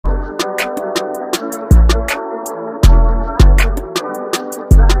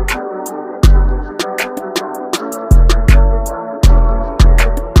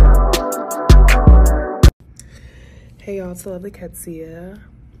y'all, it's the lovely Ketsia,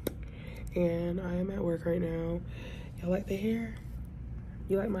 and I am at work right now. Y'all like the hair?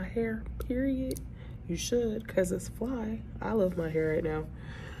 You like my hair, period? You should, because it's fly. I love my hair right now.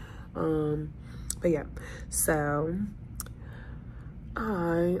 But yeah, so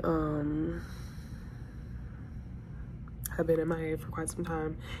I have been MIA for quite some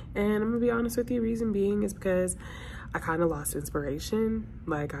time, and I'm gonna be honest with you, reason being is because I kind of lost inspiration.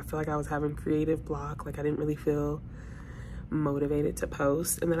 Like, I feel like I was having creative block. Like, I didn't really feel motivated to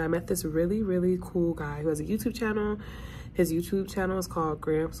post. And then I met this really, really cool guy who has a YouTube channel. His YouTube channel is called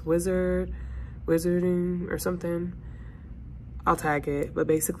Gramps Wizarding or something. I'll tag it, but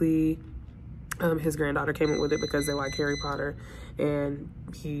basically his granddaughter came up with it because they like Harry Potter, and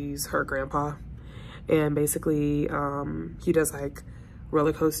he's her grandpa. And basically he does like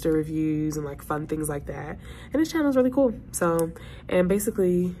roller coaster reviews and like fun things like that, and his channel is really cool. So, and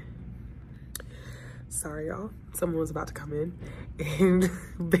basically, sorry y'all, someone was about to come in, and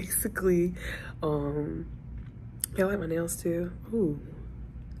basically y'all like my nails too. Ooh,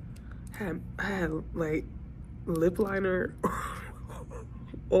 I had like lip liner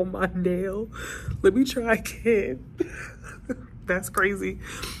on my nail. Let me try again. That's crazy.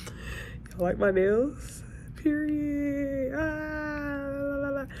 Y'all like my nails? Period.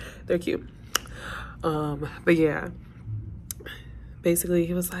 They're cute. But yeah, basically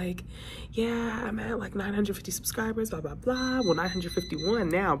he was like, yeah, I'm at like 950 subscribers, blah blah blah. Well, 951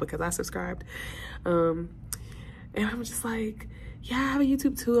 now because I subscribed. And I'm just like, yeah, I have a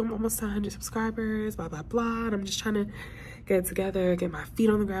YouTube too. I'm almost to 100 subscribers, blah blah blah. And I'm just trying to get it together, get my feet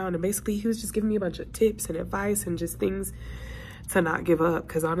on the ground. And basically he was just giving me a bunch of tips and advice and just things to not give up,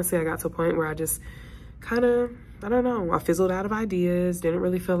 because honestly I got to a point where I just kind of, I don't know, I fizzled out of ideas, didn't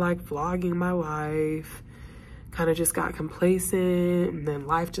really feel like vlogging my life, kind of just got complacent, and then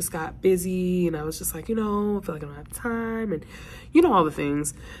life just got busy, and I was just like, you know, I feel like I don't have time, and you know, all the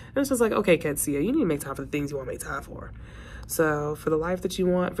things. And it's just like, okay, Ketsia, you need to make time for the things you want to make time for. So for the life that you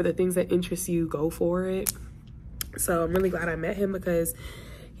want, for the things that interest you, go for it. So I'm really glad I met him, because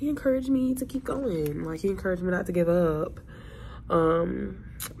he encouraged me to keep going. Like, he encouraged me not to give up.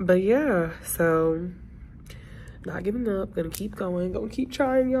 But yeah, so not giving up, gonna keep going, gonna keep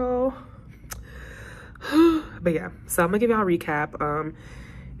trying, y'all. But yeah, so I'm gonna give y'all a recap.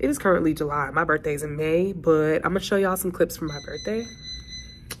 It is currently July, my birthday's in May, but I'm gonna show y'all some clips from my birthday.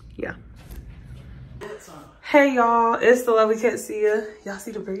 Yeah. Hey y'all, it's the lovely Ketsia. Y'all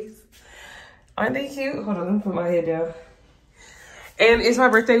see the breeze? Aren't they cute? Hold on, let me put my head down. And it's my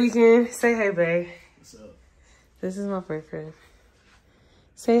birthday weekend. Say hey, babe. What's up? This is my boyfriend.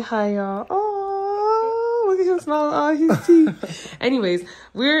 Say hi, y'all. Oh, look at him smiling. Oh, he's cute. Anyways,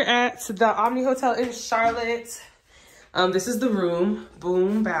 we're at the Omni Hotel in Charlotte. This is the room.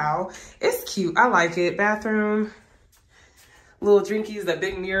 Boom, bow. It's cute. I like it. Bathroom. Little drinkies. The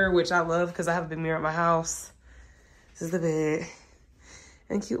big mirror, which I love because I have a big mirror at my house. This is the bed.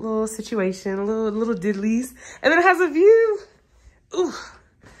 And cute little situation. Little diddlies. And then it has a view. Ooh.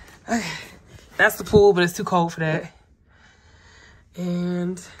 Okay. That's the pool, but it's too cold for that.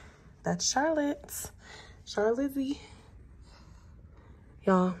 And that's Charlotte's. Charlotte-y.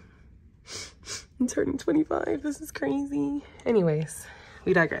 Y'all, I'm turning 25. This is crazy. Anyways,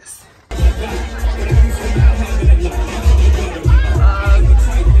 we digress. So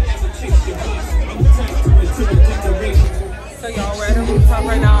y'all, we're at a rooftop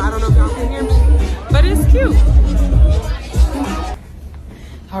right now. I don't know if y'all can hear me, but it's cute.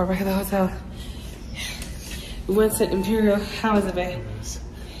 All right, the hotel. We went to Imperial. How was it, babe?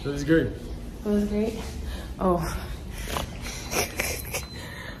 It was great. It was great? Oh.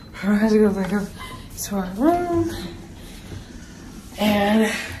 I had to go back up to our room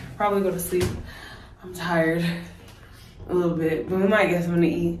and probably go to sleep. I'm tired a little bit, but we might get something to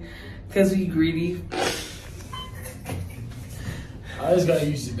eat because we greedy. I just gotta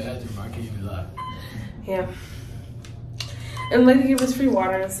use the bathroom. I can't even lie. Yeah. And lady gave us free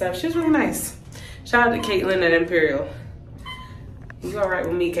water and stuff. She was really nice. Shout out to Caitlin at Imperial. You all right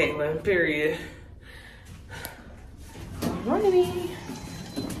with me, Caitlin, period. Alrighty.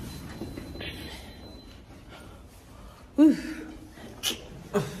 Whew.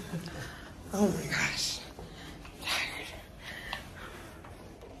 Oh my gosh. I'm tired.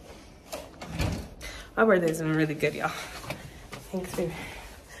 My birthday's been really good, y'all. Thanks, baby.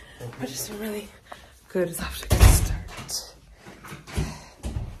 I just been really good. It's off to a good start.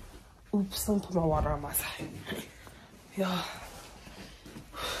 Oops, don't put my water on my side. Y'all.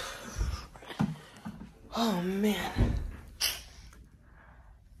 Oh man.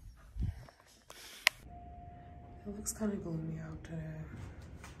 It looks kind of gloomy out today.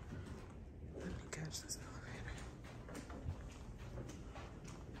 Let me catch this elevator.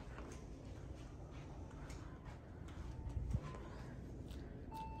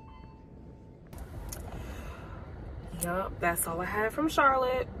 yup, that's all I had from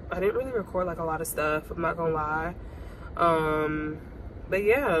Charlotte. I didn't really record like a lot of stuff, I'm not gonna lie. But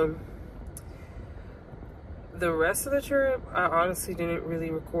yeah, the rest of the trip, I honestly didn't really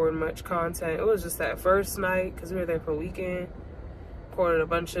record much content. It was just that first night because we were there for a weekend. Recorded a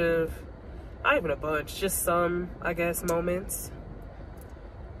bunch of, not even a bunch, just some, I guess, moments.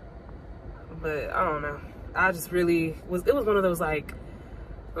 But I don't know. I just really was, it was one of those like,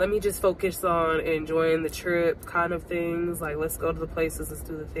 let me just focus on enjoying the trip kind of things. Like, let's go to the places, let's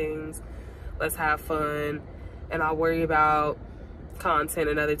do the things, let's have fun, and I'll worry about content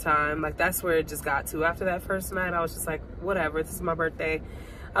another time. Like, that's where it just got to. After that first night, I was just like, whatever, this is my birthday.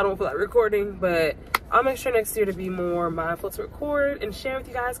 I don't feel like recording, but I'll make sure next year to be more mindful to record and share with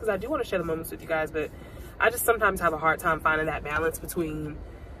you guys, because I do want to share the moments with you guys, but I just sometimes have a hard time finding that balance between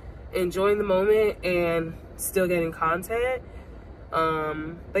enjoying the moment and still getting content.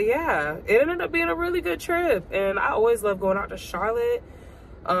 But yeah, it ended up being a really good trip, and I always love going out to Charlotte.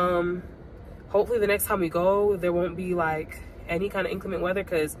 Hopefully the next time we go, there won't be like any kind of inclement weather,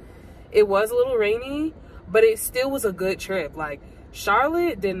 because it was a little rainy, but it still was a good trip. Like,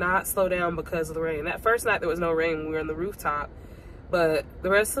 Charlotte did not slow down because of the rain. That first night there was no rain when we were on the rooftop, but the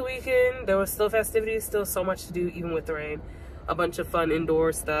rest of the weekend there was still festivities, still so much to do even with the rain. A bunch of fun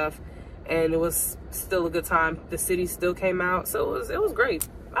indoor stuff, and it was still a good time. The city still came out, so it was great.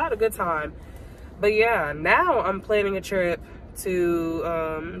 I had a good time. But yeah, now I'm planning a trip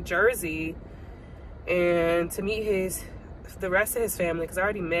to Jersey and to meet the rest of his family, because I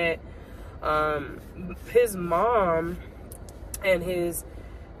already met his mom and his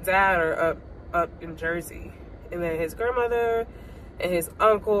dad are up in Jersey, and then his grandmother and his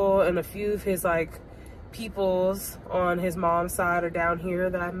uncle and a few of his like peoples on his mom's side are down here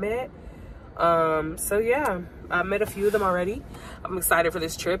that I met. So yeah, I met a few of them already. I'm excited for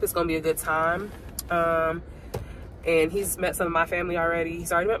this trip. It's gonna be a good time. And he's met some of my family already.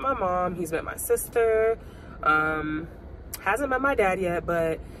 He's already met my mom, he's met my sister. Hasn't met my dad yet,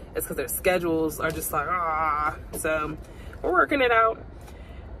 but it's because their schedules are just like, so we're working it out.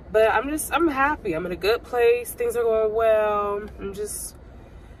 But I'm happy. I'm in a good place. Things are going well. I'm just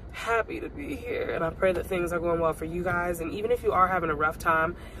happy to be here, and I pray that things are going well for you guys. And even if you are having a rough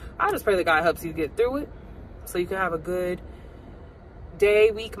time, I just pray that God helps you get through it, so you can have a good day,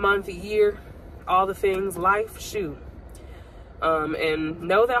 week, month, year, all the things, life, shoot. And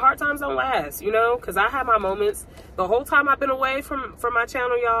know that hard times don't last, you know, because I had my moments. The whole time I've been away from my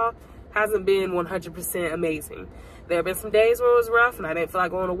channel, y'all, hasn't been 100% amazing. There have been some days where it was rough and I didn't feel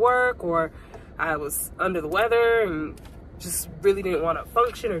like going to work, or I was under the weather and just really didn't want to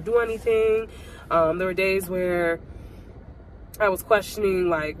function or do anything. There were days where I was questioning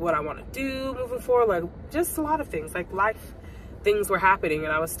like what I want to do moving forward, like just a lot of things, like life things were happening,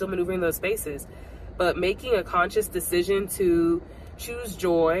 and I was still maneuvering those spaces. But making a conscious decision to choose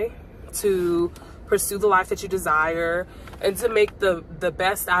joy, to pursue the life that you desire, and to make the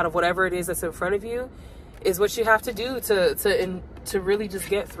best out of whatever it is that's in front of you is what you have to do to really just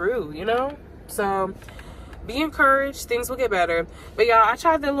get through, you know? So be encouraged, things will get better. But y'all, I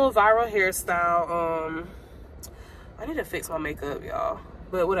tried that little viral hairstyle. I need to fix my makeup, y'all,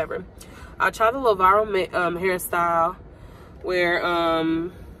 but whatever. I tried the little viral hairstyle where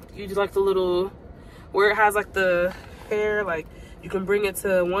you do like the little, where it has like the hair, like you can bring it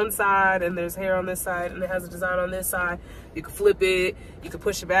to one side and there's hair on this side, and it has a design on this side. You can flip it, you can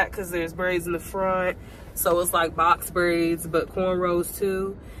push it back because there's braids in the front. So it's like box braids, but cornrows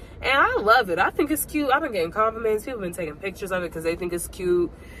too. And I love it. I think it's cute. I've been getting compliments. People have been taking pictures of it because they think it's cute.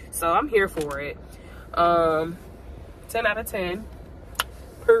 So I'm here for it. 10 out of 10.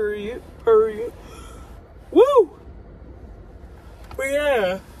 Period. Period. Woo! But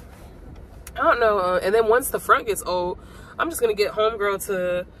yeah. I don't know. And then once the front gets old, I'm just going to get homegirl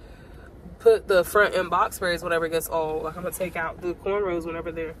to put the front in box braids whenever it gets old. Like, I'm going to take out the cornrows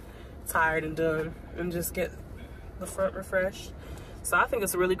whenever they're tired and done, and just get the front refreshed. So I think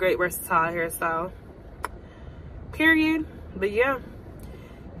it's a really great versatile hairstyle. Period. But yeah,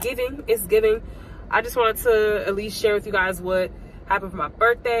 giving is giving. I just wanted to at least share with you guys what happened for my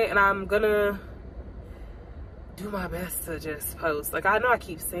birthday, and I'm gonna do my best to just post. Like, I know I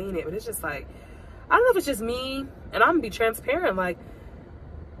keep saying it, but it's just like, I don't know if it's just me, and I'm gonna be transparent. Like,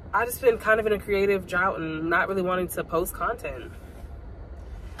 I just been kind of in a creative drought and not really wanting to post content.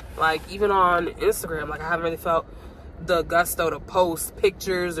 Like, even on Instagram, like, I haven't really felt the gusto to post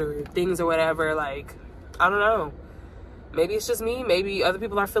pictures or things or whatever. Like, I don't know. Maybe it's just me. Maybe other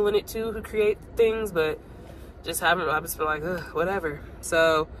people are feeling it too who create things, but just haven't. I've just been like, ugh, whatever.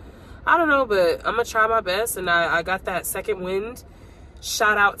 So, I don't know, but I'm gonna try my best. And I got that second wind.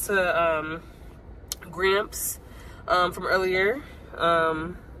 Shout out to Gramps. from earlier.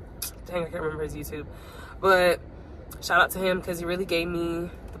 Dang, I can't remember his YouTube. But shout out to him because he really gave me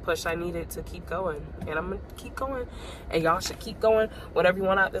the push I needed to keep going. And I'm going to keep going. And y'all should keep going. Whatever you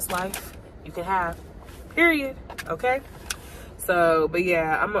want out this life, you can have. Period. Okay? So, but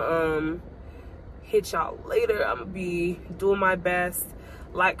yeah, I'm going to hit y'all later. I'm going to be doing my best.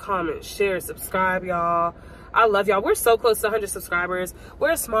 Like, comment, share, subscribe, y'all. I love y'all. We're so close to 100 subscribers.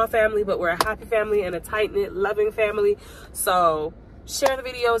 We're a small family, but we're a happy family and a tight-knit, loving family. So, share the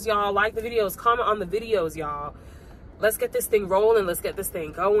videos, y'all. Like the videos. Comment on the videos, y'all. Let's get this thing rolling. Let's get this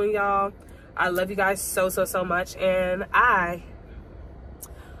thing going, y'all. I love you guys so, so, so much. And I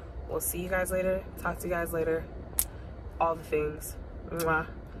will see you guys later. Talk to you guys later. All the things. Mwah.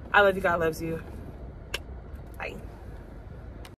 I love you. God loves you.